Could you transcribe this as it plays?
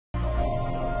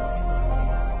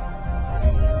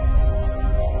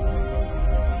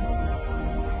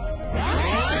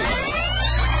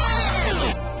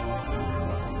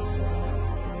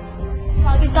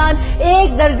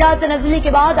एक दर्जा तनज़्ज़ुली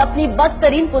के बाद अपनी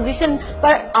बदतरीन पोजीशन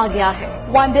पर आ गया है।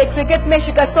 वनडे क्रिकेट में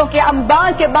शिकस्तों के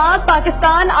अंबार के बाद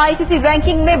पाकिस्तान आईसीसी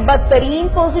रैंकिंग में बदतरीन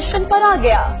पोजीशन पर आ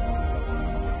गया।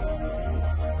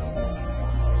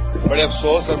 बड़े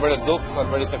अफसोस और बड़े दुख और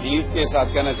बड़ी तकलीफ के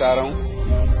साथ कहना चाह रहा हूं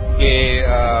कि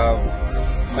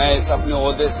मैं इस अपने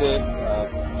ओहदे से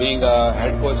being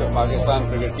head coach of Pakistan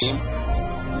cricket team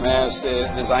मैं उससे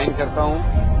रिजाइन करता हूं।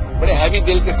 बड़े हैवी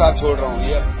दिल के साथ छोड़ रहा हूं,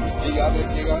 ये याद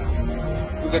रखिएगा,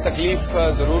 क्योंकि तकलीफ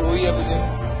जरूर हुई है मुझे।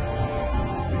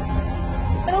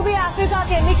 जनूबी अफ्रीका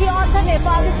के निकी ऑर्थर ने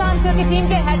पाकिस्तान क्रिकेट टीम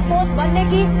के हेड कोच बनने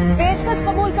की पेशकश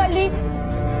कबूल कर ली।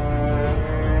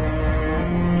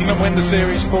 England win the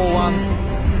series 4-1.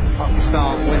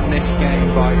 Pakistan win this game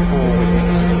by 4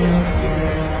 wickets.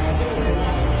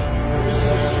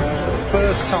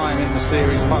 First time in the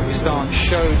series, Pakistan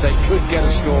showed they could get a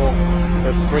score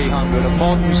of 300, a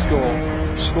modern score,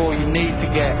 a score you need to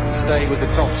get to stay with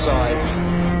the top sides.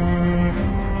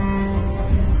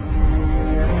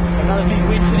 Another big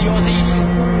win for the Aussies.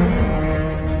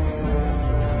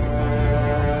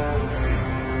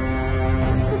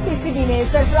 PCB ने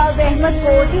सरफराज अहमद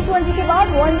को T20 के बाद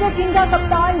one day team का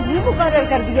कप्तान भी मुकर्रर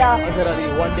कर दिया। अजहर अली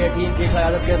वनडे टीम की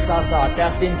क़यादत के साथ साथ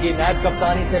टेस्ट टीम की नायब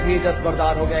कप्तानी से भी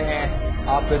दस्तबरदार हो गए हैं।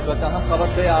 आपको इस वक्त अहम खबर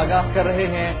से आगाह कर रहे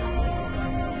हैं।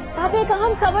 अब एक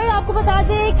अहम खबर आपको बता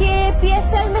दें कि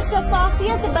PSL में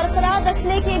शफाफियत बरकरार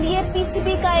रखने के लिए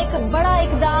पीसीबी का एक बड़ा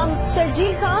इकदाम।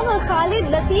 शर्जील खान और खालिद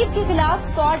लतीफ के खिलाफ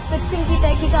स्क्वाड फिक्सिंग की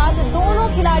तहकीकात। दोनों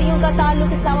खिलाड़ियों का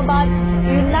ताल्लुक इस्लामाबाद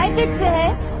यूनाइटेड से है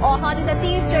और खालिद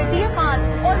लतीफ, शर्जील खान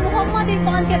और मोहम्मद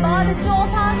इरफान के बाद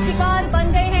चौथा शिकार बन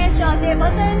गए हैं शाहजेब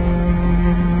हसन।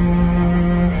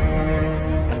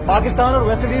 पाकिस्तान और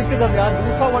वेस्टइंडीज के दरमियान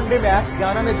दूसरा वनडे मैच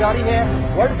गयाना में जारी है।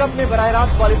 वर्ल्ड कप में बराह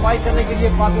रास्त क्वालिफाई करने के लिए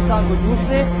पाकिस्तान को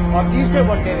दूसरे और तीसरे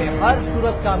वनडे में हर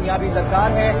सूरत कामयाबी दरकार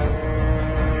है।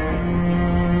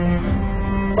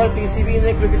 पर पीसीबी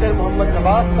ने क्रिकेटर मोहम्मद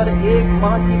नवाज पर 1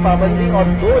 माह की पाबंदी और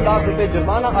 2 लाख रुपए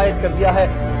जुर्माना आयद कर दिया है।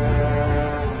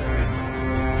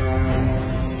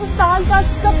 साल का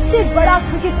सबसे बड़ा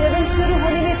क्रिकेट इवेंट शुरू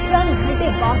होने में चंद घंटे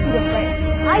बाकी रह गए।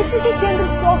 आईसीसी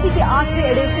चैंपियंस ट्रॉफी के आखिरी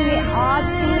एडिशन में आज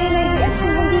पुणे में भी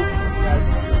एक्शन होगी।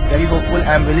 Very hopeful.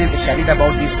 I am really excited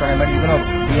about this tournament. You know,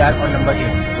 we are on number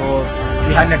 8, so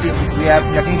we have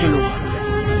nothing to lose.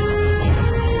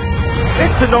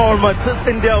 It's enormous.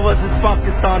 It's India versus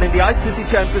Pakistan in the ICC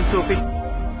Champions Trophy.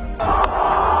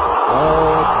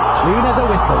 Oh, it's clean as a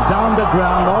whistle down the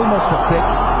ground, almost a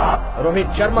 6. Rohit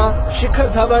Sharma, Shikhar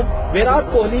Dhawan, Virat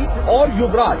Kohli और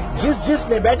युवराज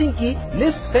जिसने batting की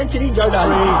list century जड़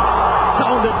डाली।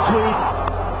 Sounded sweet.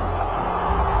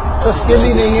 तो skill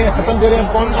ही नहीं है, खत्म करें।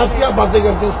 कौन आप क्या बातें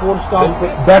करते हैं? स्पोर्ट्स स्टाफ,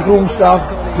 बैकरूम स्टाफ,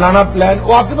 फलाना प्लान,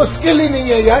 वो आपके पास स्किल ही नहीं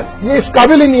है यार। ये इस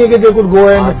काबिल ही नहीं है कि they could go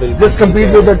and just compete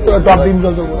with the top team.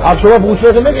 आप सुबह पूछ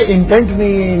रहे थे ना कि इंटेंट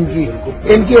नहीं है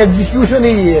इनकी एग्जीक्यूशन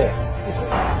ही है।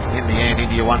 In the end,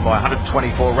 India won by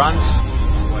 124 runs.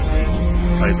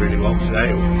 Played really well today,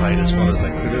 or played as well as they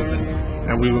could have,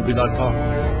 and we would be no par.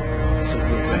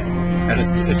 Simple as that. And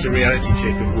it's a reality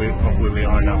check of where we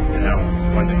are now in our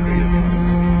one-day cricket.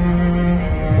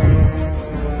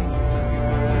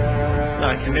 No,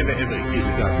 I can never ever accuse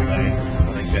the guys of that.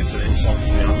 I think that's an insult,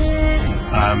 to be honest.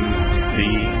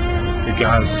 The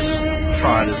guys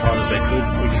tried as hard as they could.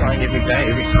 We're trying every day.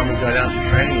 Every time we go down to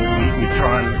training,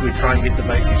 we try and get the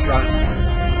basics right.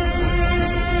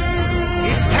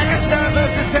 It's Pakistan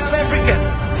versus South Africa.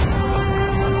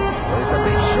 There's the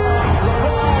big shot.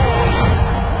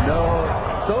 No.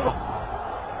 So.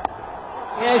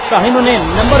 शाहीनों ने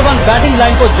number 1 batting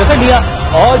line को जकड़ लिया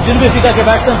और जनूबी Africa के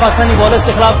batsman Pakistani bowlers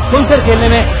के खिलाफ खुलकर खेलने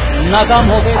में नाकाम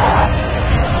हो गए।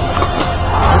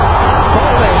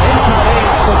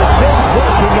 So the train's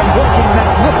working and working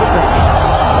magnificent.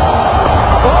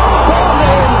 Oh,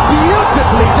 bowling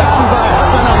beautifully done by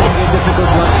Hassan Ali. A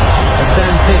difficult one.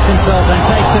 Hassan sets himself and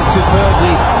takes it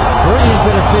superbly. Brilliant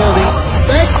bit of fielding.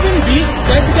 Batsman भी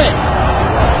डट गए।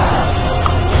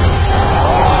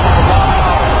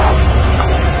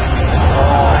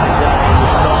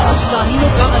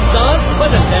 शाहीनों का अंदाज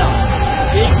बदल गया।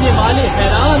 देखने वाले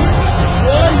हैरान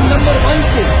और नंबर 1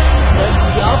 से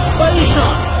या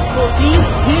परेशान। प्रोटीज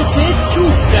फिर से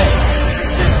चूक गए।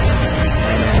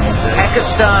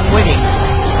 Pakistan winning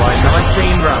by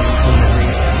 19 runs in the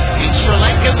lead. It's Sri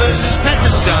Lanka versus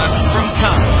Pakistan from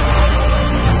Kano.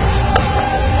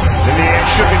 In the end,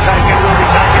 should be taken, will be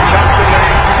taken comfortably.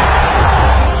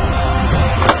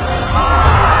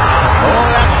 Oh,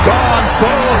 that's gone.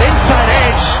 Ball inside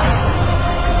edge.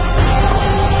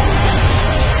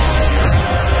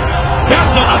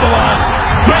 That's another one.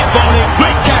 Great bowling,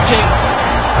 great catching.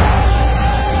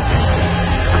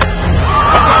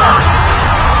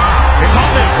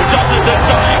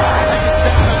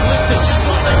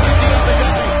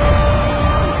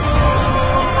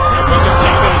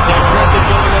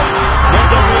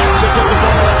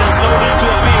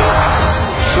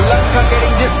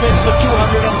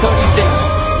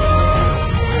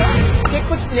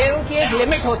 प्लेयरों की एक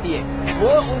limit होती है,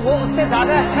 वो उससे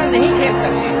ज्यादा अच्छा नहीं खेल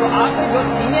सकते। तो आप जो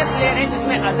सीनियर प्लेयर हैं,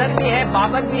 जिसमें अजहर भी है,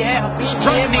 बाबर भी है, हफीज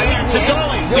भी है, मलिक भी है,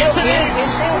 जो गेम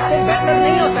खेलते हैं उससे बेहतर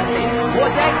नहीं हो सकते। वो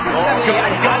चाहे कुछ कर ले।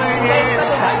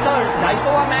 आज तो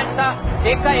 250 मैच था,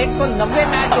 एक का 190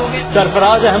 मैच हो गए।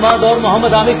 सरफराज अहमद और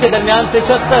मोहम्मद आमिर के दरमियान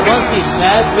 75 रन की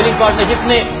मैच विनिंग पार्टनरशिप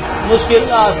ने मुश्किल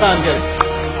आसान कर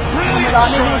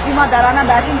दाराना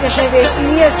बैटिंग करते हुए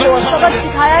सीनियर्स को सबक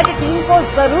सिखाया कि टीम को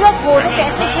जरूरत हो तो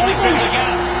कैसे खेलते हैं।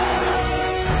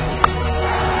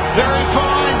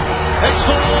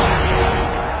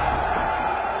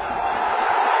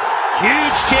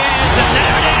 Huge cheers and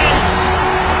there it is.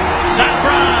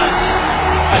 Sarfraz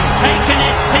has taken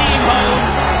its team home.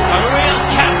 A real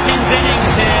captain's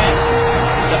innings here.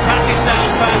 The Pakistan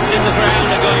fans in the ground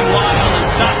are going wild, and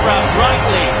Sarfraz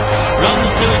rightly runs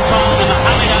to his father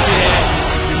Mohammed over here.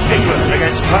 It's England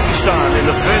against Pakistan in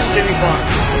the first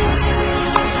semi-final.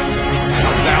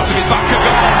 Comes out of his back of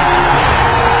goal.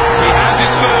 He has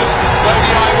his first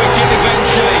ODI wicket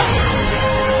eventually.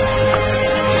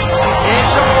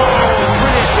 It's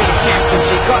brilliant bit of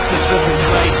captaincy, got the stuff in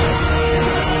place.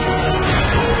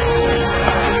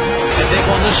 As if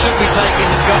one that should be taken,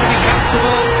 it's got to be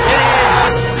comfortable. It is.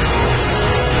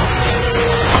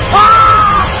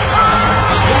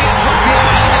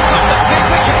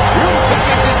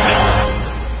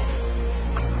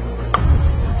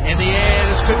 In the air,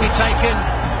 this could be taken.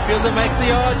 Fielder makes the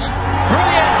odds.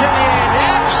 Brilliant in the end,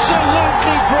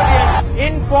 absolutely brilliant.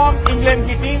 In form England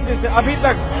की team जिसने अभी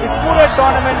तक इस पूरे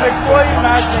tournament में कोई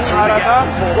match नहीं हारा था,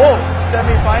 वो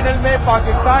सेमीफाइनल में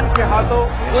पाकिस्तान के हाथों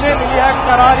उन्हें मिली है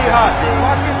करारी हार।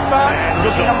 पाकिस्तान जो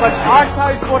नंबर 8 था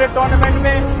इस पूरे टूर्नामेंट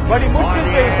में, बड़ी मुश्किल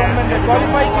से इस टूर्नामेंट में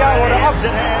क्वालिफाई किया और अब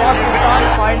पाकिस्तान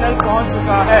फाइनल पहुंच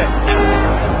चुका है।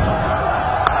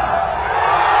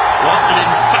 What an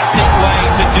emphatic way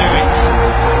to do it.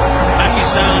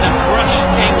 Pakistan have crushed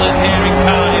England here in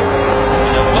Cardiff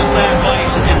and have put their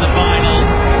place in the final.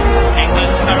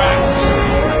 England are out.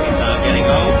 Pakistan getting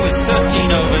home with 13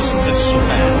 overs to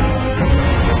spare.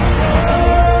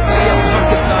 The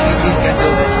Pakistani team can do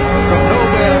this. From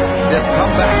nowhere, they've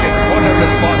come back and what a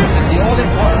response in the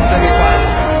all-important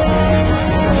semi-final.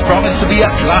 It's promised to be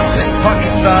a classic.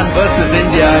 Pakistan versus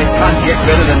India. It can't get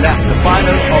better than that. The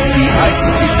final of the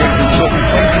ICC Championship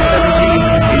 2017.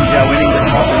 India winning the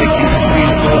toss, electing to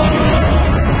field first.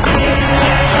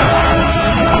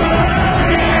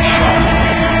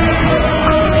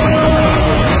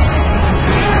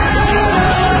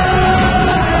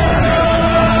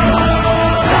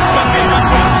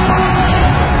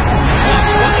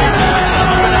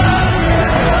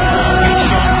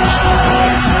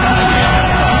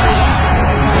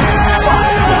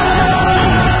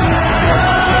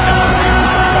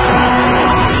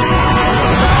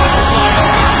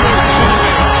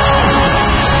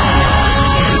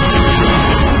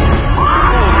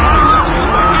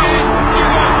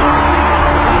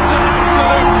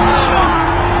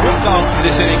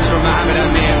 This innings from Mohammed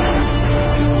Amir.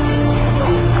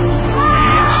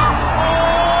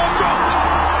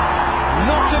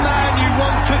 Not a man you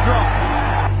want to drop.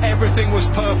 Everything was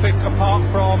perfect apart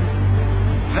from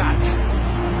that.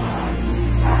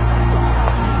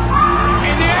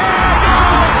 In the air!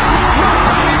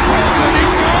 Important,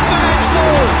 he's got the next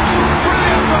ball.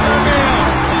 Brilliant from Amir.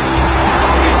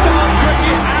 Pakistan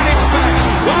cricket at its best.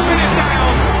 1 minute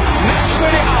down, next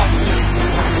minute up.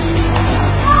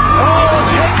 Oh,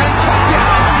 taken from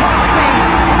behind, Party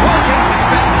working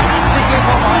fantastically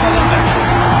for Mohammed.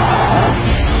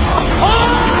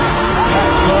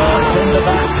 First in the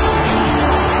back.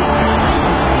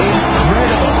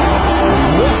 Incredible.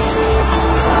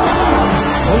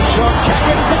 Full shot, check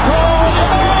it, the ball.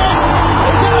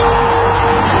 It's out.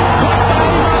 Caught by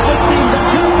the team, the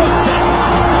two was set.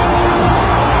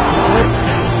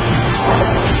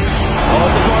 Oh,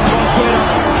 this one goes straight up.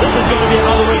 This is going to be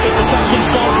another wicket. The second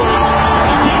score for him.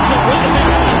 He's the wicket in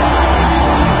hands.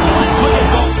 This is brilliant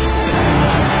goal.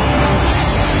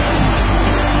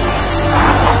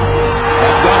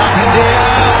 It's gone up in the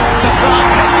air. Sarfraz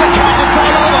takes the catch, it's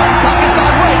all over.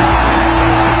 Pakistan win.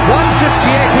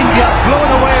 158 India blown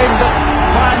away in the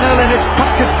final and it's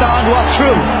Pakistan who are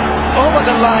through. Over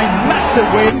the line, massive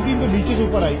win. Team तो नीचे से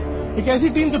ऊपर आई, एक ऐसी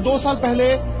team जो 2 साल पहले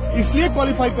इसलिए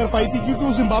क्वालिफाई कर पाई थी क्योंकि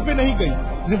वो जिम्बाब्वे नहीं गई।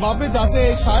 जिम्बाब्वे जाते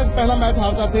शायद पहला मैच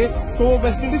हार जाते तो वो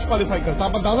वेस्ट इंडीज क्वालिफाई करता।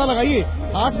 आप अंदाजा लगाइए,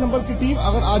 8 नंबर की टीम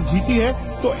अगर आज जीती है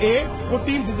तो वो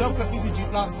टीम डिजर्व करती थी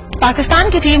जीतना। पाकिस्तान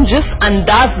की टीम जिस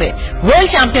अंदाज में वर्ल्ड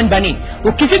चैंपियन बनी,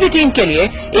 वो किसी भी टीम के लिए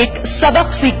एक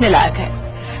सबक सीखने लायक है।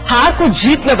 हार को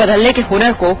जीत में बदलने के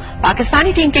हुनर को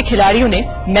पाकिस्तानी टीम के खिलाड़ियों ने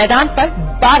मैदान पर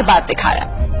बार बार दिखाया।